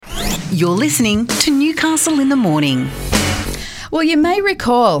You're listening to Newcastle in the Morning. Well, you may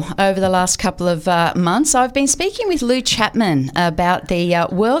recall over the last couple of months, I've been speaking with Lou Chapman about the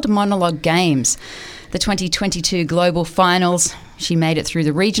World Monologue Games, the 2022 Global Finals. She made it through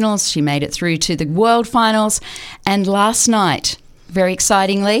the regionals, she made it through to the World Finals, and last night, very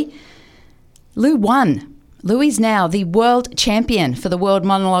excitingly, Lou won. Lou is now the world champion for the World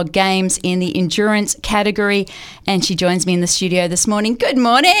Monologue Games in the endurance category, and she joins me in the studio this morning. Good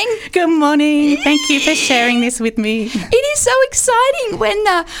morning. Good morning. Thank you for sharing this with me. It is so exciting. When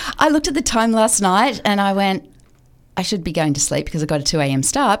I looked at the time last night and I went, I should be going to sleep because I got a 2 a.m.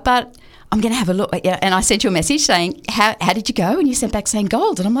 start, but I'm going to have a look. And I sent you a message saying, how did you go? And you sent back saying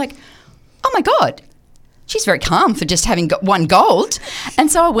gold. And I'm like, oh my God. She's very calm for just having got one gold. And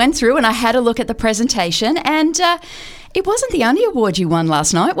so I went through and I had a look at the presentation, and it wasn't the only award you won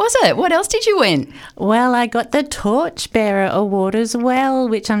last night, was it? What else did you win? Well, I got the Torchbearer Award as well,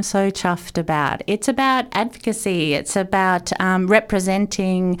 which I'm so chuffed about. It's about advocacy. It's about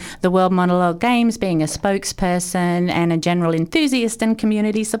representing the World Monologue Games, being a spokesperson and a general enthusiast and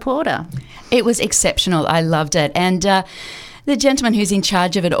community supporter. It was exceptional. I loved it. And the gentleman who's in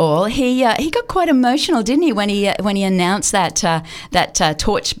charge of it all, he got quite emotional, didn't he, when he announced that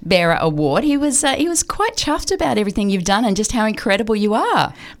Torchbearer Award? He was quite chuffed about everything you've done and just how incredible you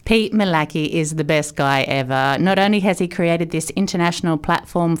are. Pete Milacki is the best guy ever. Not only has he created this international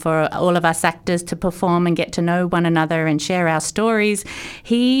platform for all of us actors to perform and get to know one another and share our stories,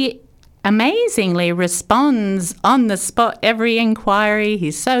 he amazingly responds on the spot every inquiry.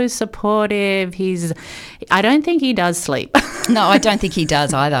 He's so supportive. I don't think he does sleep. No, I don't think he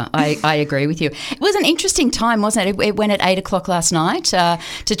does either. I agree with you. It was an interesting time, wasn't it? It went at 8 o'clock last night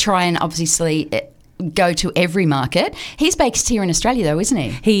to try and obviously go to every market. He's based here in Australia though, isn't he?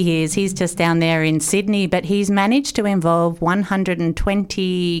 He is. He's just down there in Sydney, but he's managed to involve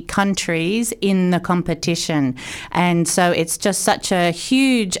 120 countries in the competition. And so it's just such a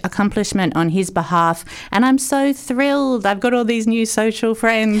huge accomplishment on his behalf. And I'm so thrilled. I've got all these new social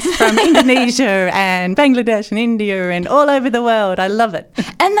friends from Indonesia and Bangladesh and India and all over the world. I love it.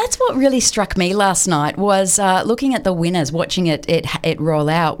 And that's what really struck me last night was looking at the winners, watching it roll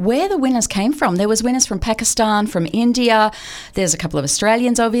out, where the winners came from. There was winners from Pakistan, from India. There's a couple of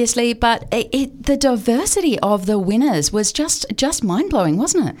Australians, obviously, but the diversity of the winners was just mind-blowing,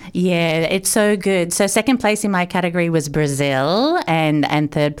 wasn't it? Yeah, it's so good. So second place in my category was Brazil,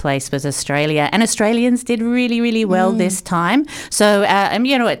 and third place was Australia. And Australians did really, really well this time. So,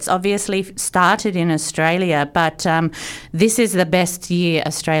 it's obviously started in Australia, but this is the best year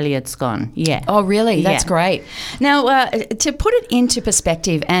Australia's gone. Yeah. Oh, really? That's great. Now, to put it into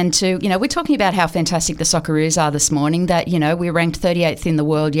perspective and to, we're talking about how fantastic the Socceroos are this morning, that, we're ranked 38th in the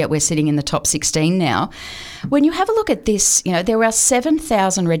world, yet we're sitting in the top 16 now. When you have a look at this, there are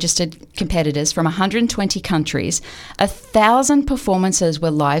 7,000 registered competitors from 120 countries. 1,000 performances were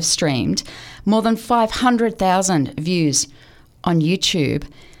live streamed, more than 500,000 views on YouTube.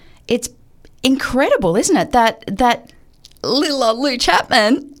 It's incredible, isn't it, that little old Lou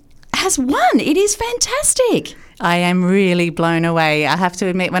Chapman has won. It is fantastic. I am really blown away. I have to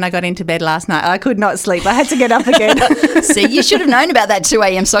admit, when I got into bed last night, I could not sleep. I had to get up again. See, you should have known about that 2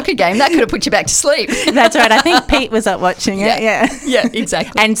 a.m. soccer game. That could have put you back to sleep. That's right. I think Pete was up watching it. Yeah,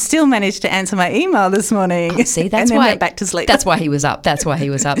 exactly. And still managed to answer my email this morning. Oh, see, that's and then why went back to sleep. That's why he was up.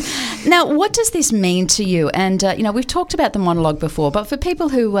 Now, what does this mean to you? And we've talked about the monologue before, but for people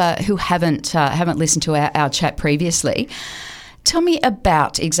who haven't listened to our chat previously, tell me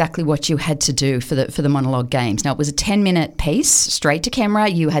about exactly what you had to do for the monologue games. Now, it was a 10-minute piece, straight to camera.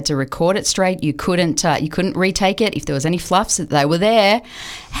 You had to record it straight. You couldn't retake it. If there was any fluffs, they were there.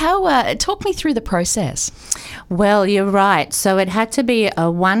 Talk me through the process. Well, you're right. So it had to be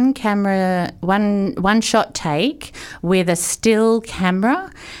a one shot take with a still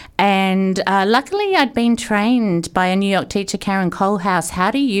camera. And luckily, I'd been trained by a New York teacher, Karen Colehouse,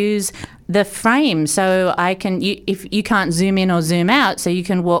 how to use the frame. So if you can't zoom in or zoom out, so you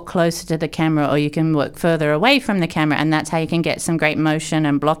can walk closer to the camera or you can walk further away from the camera, and that's how you can get some great motion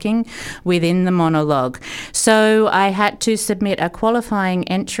and blocking within the monologue. So I had to submit a qualifying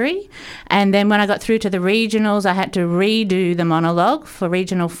entry, and then when I got through to the regionals, I had to redo the monologue for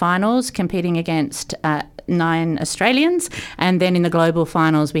regional finals, competing against 9 Australians, and then in the global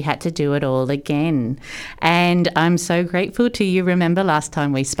finals we had to do it all again. And I'm so grateful to you. Remember last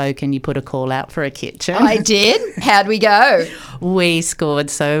time we spoke and you put a call out for a kitchen? I did. How'd we go? We scored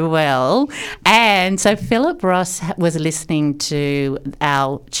so well. And so Philip Ross was listening to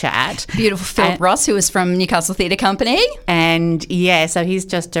our chat. Beautiful Philip Ross, who was from Newcastle Theatre Company. And yeah, so he's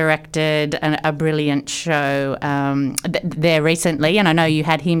just directed a brilliant show there recently, and I know you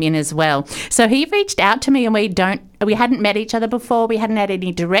had him in as well. So he reached out to me, and we hadn't met each other before. We hadn't had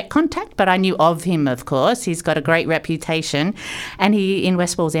any direct contact, but I knew of him, of course. He's got a great reputation, and he in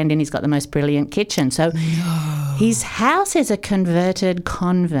West Wallsend, and he's got the most brilliant kitchen. So his house is a converted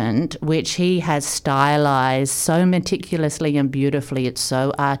convent, which he has stylised so meticulously and beautifully. It's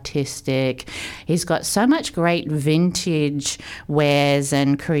so artistic. He's got so much great vintage wares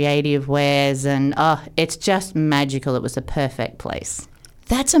and creative wares, and it's just magical. It was a perfect place.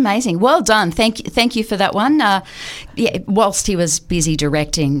 That's amazing. Well done. Thank you for that one. Whilst he was busy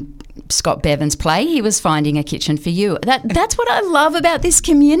directing Scott Bevan's play, he was finding a kitchen for you. That's what I love about this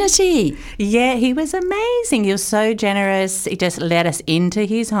community. Yeah, he was amazing. He was so generous. He just let us into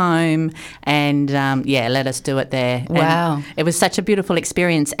his home and, let us do it there. Wow. And it was such a beautiful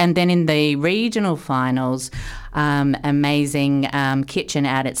experience. And then in the regional finals, amazing kitchen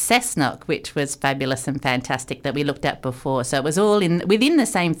out at Cessnock, which was fabulous and fantastic, that we looked at before. So it was all within the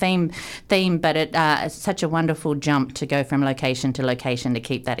same theme, but it's such a wonderful jump to go from location to location to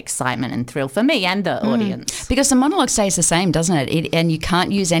keep that excitement and thrill for me and the audience. Because the monologue stays the same, doesn't it? And you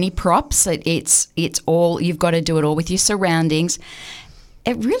can't use any props. It's all, you've got to do it all with your surroundings.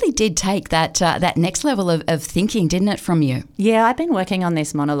 It really did take that next level of thinking, didn't it, from you? Yeah, I've been working on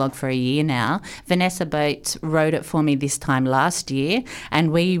this monologue for a year now. Vanessa Boates wrote it for me this time last year,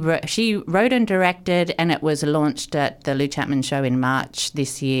 and she wrote and directed, and it was launched at the Lou Chapman Show in March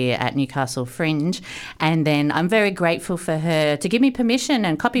this year at Newcastle Fringe. And then I'm very grateful for her to give me permission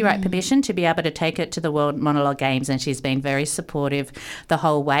and copyright permission to be able to take it to the World Monologue Games, and she's been very supportive the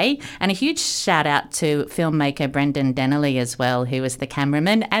whole way. And a huge shout out to filmmaker Brendan Dennerly as well, who was the cameraman,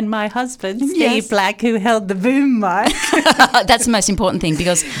 and my husband, Steve Black, who held the boom mic. That's the most important thing,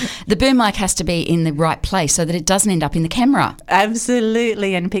 because the boom mic has to be in the right place so that it doesn't end up in the camera.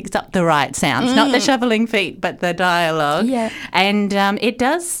 Absolutely, and picks up the right sounds, not the shoveling feet, but the dialogue. Yeah. And it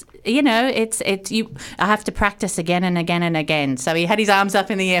does... I have to practice again and again and again. So he had his arms up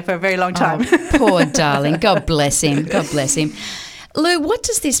in the air for a very long time. Oh, poor darling. God bless him. God bless him. Lou, what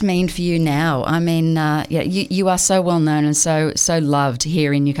does this mean for you now? I mean, you are so well known and so loved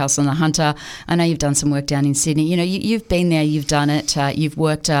here in Newcastle on the Hunter. I know you've done some work down in Sydney. You know, you've been there, you've done it, you've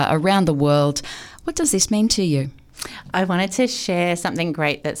worked around the world. What does this mean to you? I wanted to share something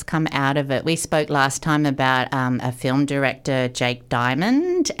great that's come out of it. We spoke last time about a film director, Jake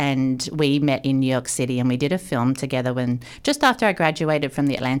Diamond, and we met in New York City and we did a film together just after I graduated from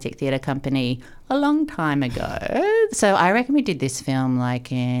the Atlantic Theatre Company a long time ago. So I reckon we did this film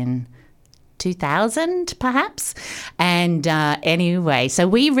like in 2000 perhaps. And anyway, so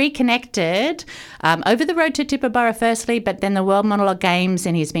we reconnected over the road to Tibooburra firstly, but then the World Monologue Games,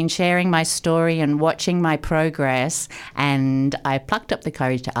 and he's been sharing my story and watching my progress, and I plucked up the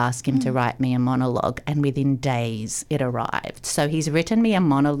courage to ask him to write me a monologue, and within days it arrived. So he's written me a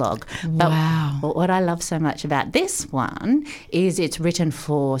monologue. Wow. But what I love so much about this one is it's written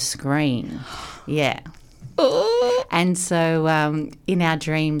for screen. Yeah. And so in our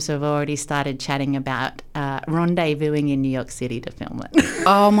dreams, we've already started chatting about rendezvousing in New York City to film it.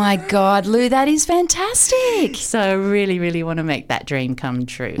 Oh, my God, Lou, that is fantastic. So I really, really want to make that dream come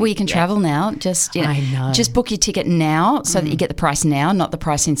true. Well, you can travel now. Just I know. Just book your ticket now so that you get the price now, not the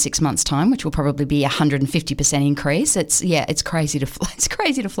price in 6 months' time, which will probably be 150% increase. It's crazy to fly. It's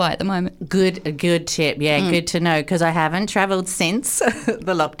crazy to fly at the moment. A good tip. Yeah, good to know, because I haven't travelled since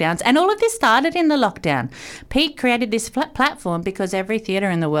the lockdowns. And all of this started in the lockdown. Pete created this platform because every theatre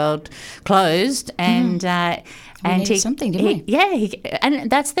in the world closed, and something, didn't we? And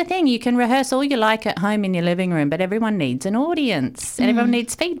that's the thing. You can rehearse all you like at home in your living room, but everyone needs an audience and everyone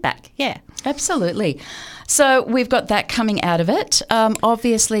needs feedback. Yeah, absolutely. So we've got that coming out of it.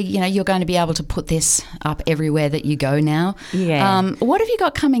 Obviously, you're going to be able to put this up everywhere that you go now. Yeah. What have you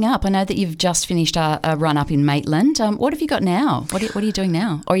got coming up? I know that you've just finished a run up in Maitland. What have you got now? What are you doing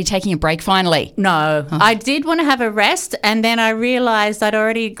now? Or are you taking a break finally? No, I did want to have a rest, and then I realised I'd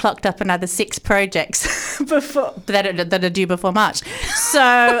already clocked up another 6 projects before that are due before March.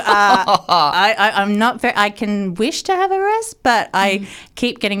 So I'm not very. I can wish to have a rest, but I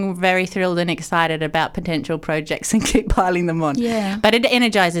keep getting very thrilled and excited about potential projects and keep piling them on. Yeah. But it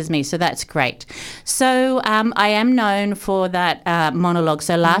energizes me, so that's great. So I am known for that monologue.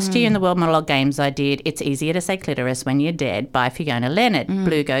 So last year in the World Monologue Games, I did "It's Easier to Say Clitoris When You're Dead" by Fiona Leonard,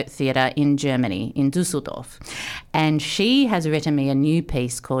 Blue Goat Theatre in Germany, in Dusseldorf, and she has written me a new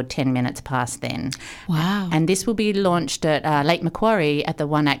piece called 10 Minutes Past Then. Wow. And this will be launched at Lake Macquarie at the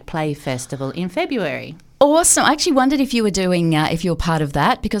One Act Play Festival in February. Awesome. I actually wondered if you were doing, if you were part of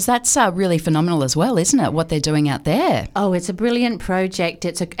that, because that's really phenomenal as well, isn't it, what they're doing out there? Oh, it's a brilliant project.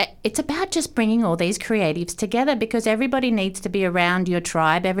 It's about just bringing all these creatives together, because everybody needs to be around your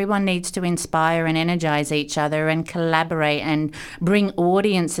tribe. Everyone needs to inspire and energize each other and collaborate and bring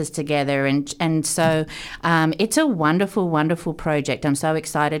audiences together. And so it's a wonderful, wonderful project. I'm so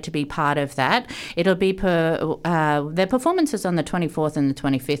excited to be part of that. It'll be their performances on the 24th and the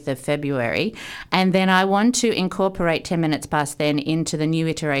 25th of February. And then I want to incorporate 10 Minutes Past Then into the new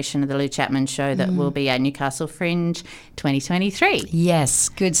iteration of the Lou Chapman Show that will be at Newcastle Fringe 2023. Yes,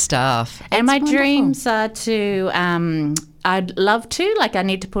 good stuff. And my wonderful. dreams are to, I'd love to, I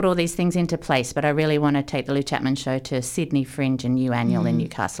need to put all these things into place, but I really want to take the Lou Chapman Show to Sydney Fringe and New Annual in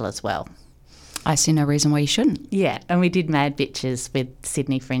Newcastle as well. I see no reason why you shouldn't. Yeah, and we did Mad Bitches with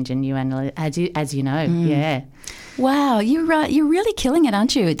Sydney Fringe and New Annual, as you know, yeah. Wow, you're really killing it,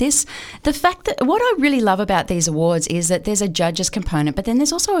 aren't you? The fact that what I really love about these awards is that there's a judges component, but then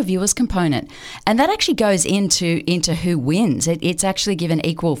there's also a viewers component, and that actually goes into who wins. It's actually given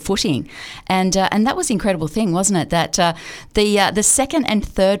equal footing, and that was the incredible thing, wasn't it? That the second and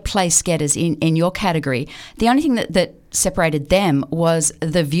third place getters in your category, the only thing that separated them was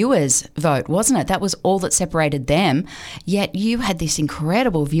the viewers' vote, wasn't it? That was all that separated them. Yet you had this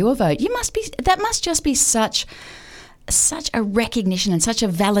incredible viewer vote. That must just be such a recognition and such a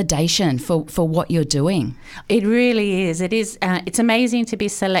validation for what you're doing. It really is. It is. It's amazing to be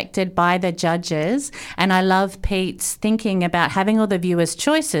selected by the judges, and I love Pete's thinking about having all the viewers'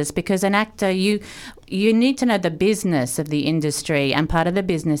 choices, because an actor, you need to know the business of the industry, and part of the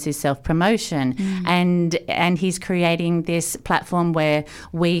business is self-promotion. And he's creating this platform where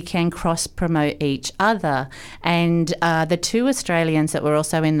we can cross-promote each other. And the two Australians that were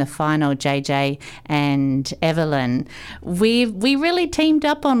also in the final, JJ and Evelyn, we really teamed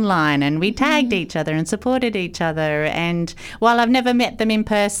up online, and we tagged each other and supported each other. And while I've never met them in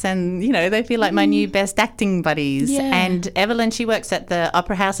person, they feel like my new best acting buddies. Yeah. And Evelyn, she works at the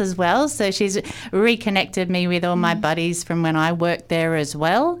Opera House as well, so she's reconnected me with all my buddies from when I worked there as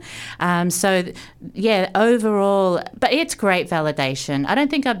well. Overall, but it's great validation. I don't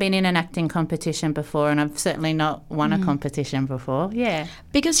think I've been in an acting competition before, and I've certainly not won a competition before. Yeah.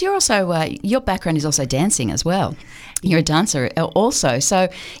 Because you're also, your background is also dancing as well. You're a dancer also. So,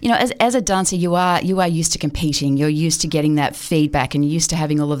 as a dancer, you are used to competing. You're used to getting that feedback, and you're used to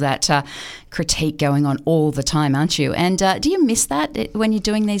having all of that critique going on all the time, aren't you? And do you miss that when you're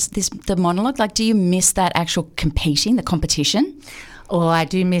doing the monologue? Do you miss that actual competing, the competition? Oh, I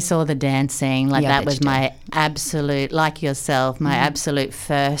do miss all the dancing. That was my absolute, like yourself, my absolute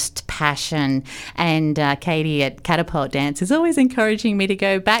first passion. And Katie at Catapult Dance is always encouraging me to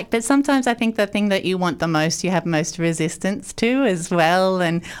go back. But sometimes I think the thing that you want the most, you have most resistance to as well.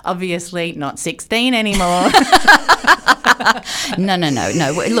 And obviously not 16 anymore. No.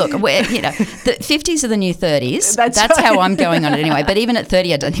 Look, the 50s are the new 30s. That's right. how I'm going on it anyway. But even at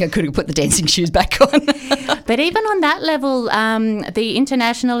 30, I don't think I could have put the dancing shoes back on. But even on that level, the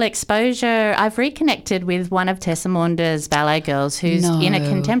international exposure, I've reconnected with one of Tessa Maunder's ballet girls who's in a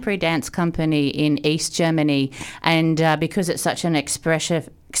contemporary dance company in East Germany. And because it's such an expressive,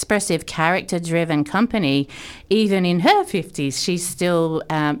 character-driven company, even in her 50s, she's still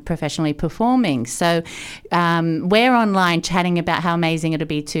professionally performing. So we're online chatting about how amazing it'll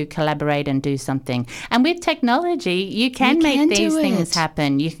be to collaborate and do something. And with technology, you can make these things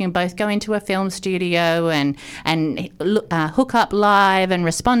happen. You can both go into a film studio and hook up live and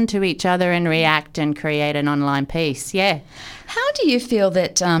respond to each other and react and create an online piece. Yeah. How do you feel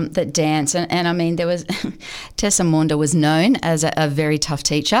that dance, and I mean, there was Tessa Maunder was known as a very tough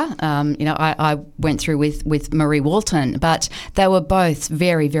teacher. I went through with Marie Walton, but they were both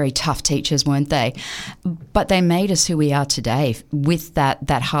very, very tough teachers, weren't they? But they made us who we are today with that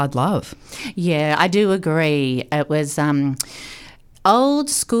hard love. Yeah, I do agree. It was old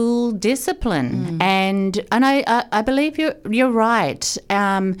school discipline, and I believe you're right.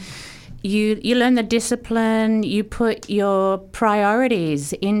 You learn the discipline, you put your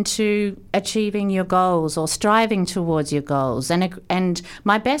priorities into achieving your goals or striving towards your goals. And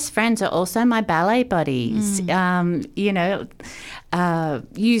my best friends are also my ballet buddies.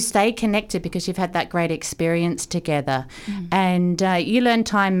 you stay connected because you've had that great experience together, and you learn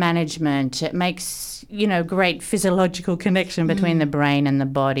time management. It makes great physiological connection between the brain and the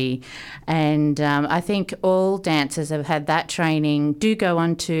body, and I think all dancers have had that training do go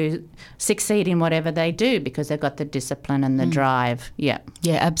on to succeed in whatever they do because they've got the discipline and the drive. Yeah,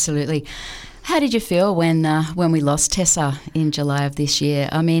 absolutely. How did you feel when we lost Tessa in July of this year?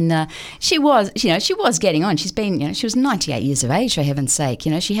 I mean, she was getting on. She's been, she was 98 years of age, for heaven's sake.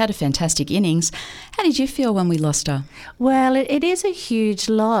 She had a fantastic innings. How did you feel when we lost her? Well, it is a huge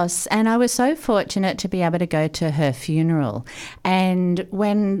loss, and I was so fortunate to be able to go to her funeral. And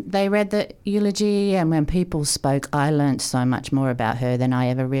when they read the eulogy and when people spoke, I learnt so much more about her than I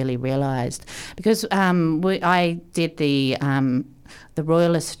ever really realised, because I did the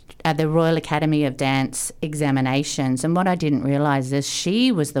Royal Academy of Dance examinations, and what I didn't realise is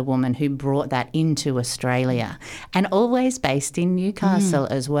she was the woman who brought that into Australia, and always based in Newcastle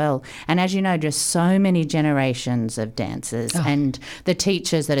as well. And as you know, just so many generations of dancers, and the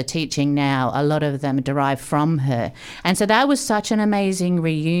teachers that are teaching now, a lot of them derive from her. And so that was such an amazing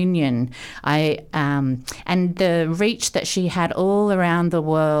reunion. And the reach that she had all around the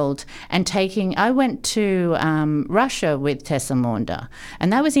world, and I went to Russia with Tessa Maunder,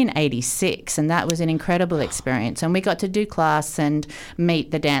 and that was in 86, and that was an incredible experience, and we got to do class and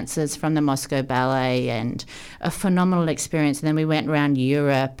meet the dancers from the Moscow Ballet, and a phenomenal experience. And then we went around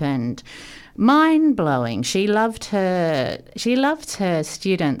Europe, and mind-blowing. She loved her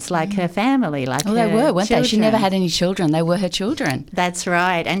students like her family, like her they were, weren't children. they? She never had any children. They were her children. That's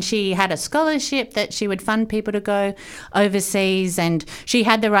right. And she had a scholarship that she would fund people to go overseas, and she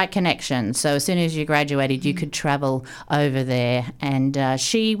had the right connections. So as soon as you graduated, you could travel over there. And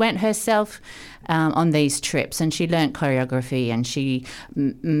she went herself on these trips, and she learnt choreography, and she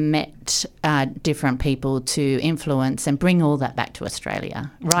met different people to influence and bring all that back to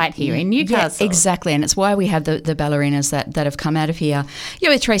Australia, right here in Newcastle. Yeah, exactly, and it's why we have the ballerinas that have come out of here.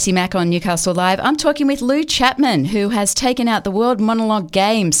 You're with Tracy Mack on Newcastle Live. I'm talking with Lou Chapman, who has taken out the World Monologue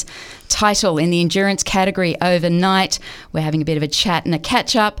Games title in the endurance category overnight. We're having a bit of a chat and a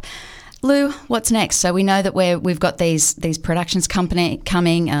catch-up. Lou, what's next? So we know that we've got these productions coming.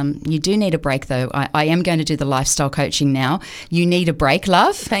 You do need a break, though. I am going to do the lifestyle coaching now. You need a break,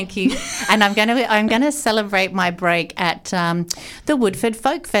 love. Thank you. And I'm going to celebrate my break at the Woodford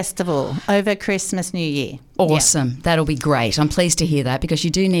Folk Festival over Christmas, New Year. Awesome. Yeah. That'll be great. I'm pleased to hear that, because you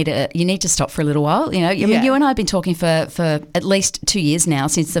do need to stop for a little while. I mean, you and I have been talking for at least 2 years now,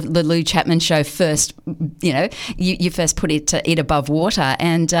 since the Lou Chapman show first, you first put it above water,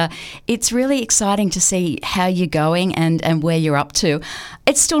 and it's really exciting to see how you're going and where you're up to.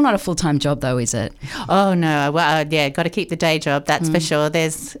 It's still not a full-time job, though, is it? Oh, no. Well, got to keep the day job, that's for sure.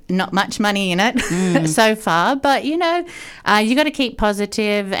 There's not much money in it so far, but, you got to keep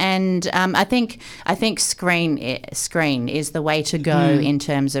positive, and I think screen is the way to go in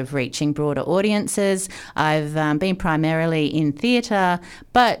terms of reaching broader audiences. I've been primarily in theatre,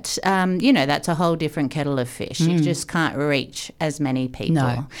 but, that's a whole different kettle of fish. You just can't reach as many people.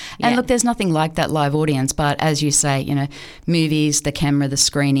 No. And look, there's nothing like that live audience, but as you say, movies, the camera, the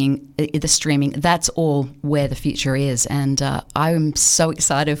screening, the streaming, that's all where the future is. And I'm so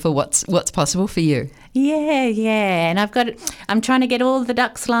excited for what's possible for you. Yeah. And I'm trying to get all the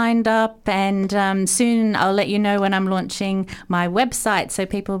ducks lined up, and soon I'll let you know when I'm launching my website, so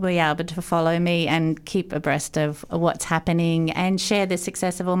people will be able to follow me and keep abreast of what's happening and share the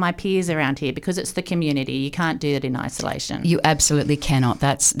success of all my peers around here, because it's the community. You can't do it in isolation. You absolutely cannot.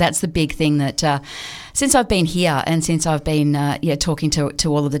 That's the big thing that since I've been here, and since I've been talking to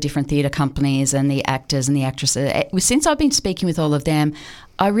all of the different theatre companies and the actors and the actresses, since I've been speaking with all of them,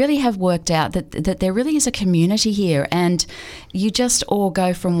 I really have worked out that there really is a community here, and you just all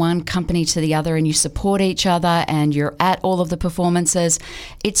go from one company to the other, and you support each other, and you're at all of the performances.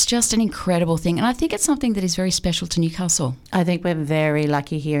 It's just an incredible thing, and I think it's something that is very special to Newcastle. I think we're very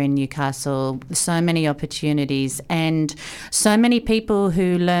lucky here in Newcastle. So many opportunities, and so many people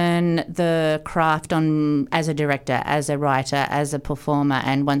who learn the craft as a director, as a writer, as a performer,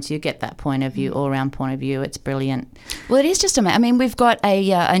 and once you get that point of view, all-round point of view, it's brilliant. Well, it is just amazing. I mean, we've got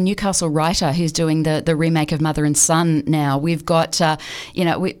a Newcastle writer who's doing the remake of Mother and Son now. We've got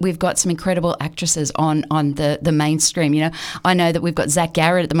we've got some incredible actresses on the mainstream. I know that we've got Zach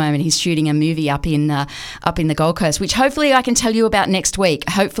Garrett at the moment. He's shooting a movie up in the Gold Coast, which hopefully I can tell you about next week.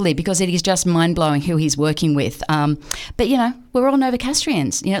 Hopefully, because it is just mind blowing who he's working with. But we're all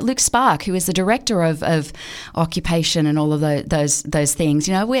Novocastrians. You know, Luke Spark, who is the director of Occupation and all of those things.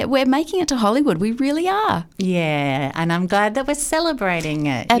 You know, we're making it to Hollywood. We really are. Yeah, and I'm glad that we're celebrating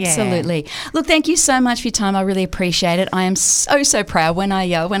it. Absolutely. Yeah. Look, thank you so much for your time. I really appreciate it. I am so proud when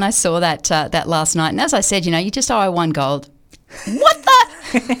I saw that last night. And as I said, you know, I won gold. What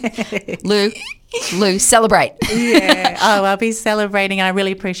the? Lou, celebrate. Yeah. Oh, I'll be celebrating. I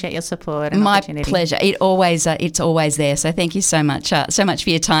really appreciate your support and My opportunity. pleasure. It's always there. So thank you so much for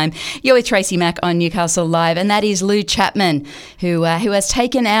your time. You're with Tracy Mack on Newcastle Live, and that is Lou Chapman, who has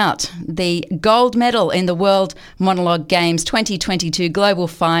taken out the gold medal in the World Monologue Games 2022 Global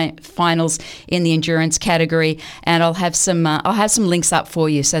Finals in the endurance category. And I'll have some links up for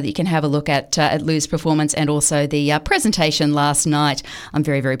you so that you can have a look at Lou's performance and also the presentation last night. I'm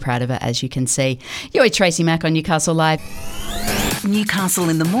very, very proud of her, as you can see. You're with Tracy Mack on Newcastle Live. Newcastle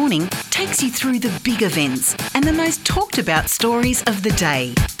in the Morning takes you through the big events and the most talked about stories of the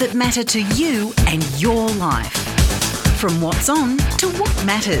day that matter to you and your life. From what's on to what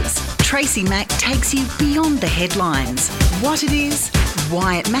matters, Tracy Mack takes you beyond the headlines, what it is,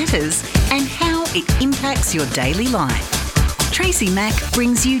 why it matters, and how it impacts your daily life. Tracy Mack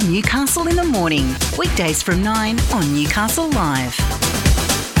brings you Newcastle in the Morning, weekdays from 9 on Newcastle Live.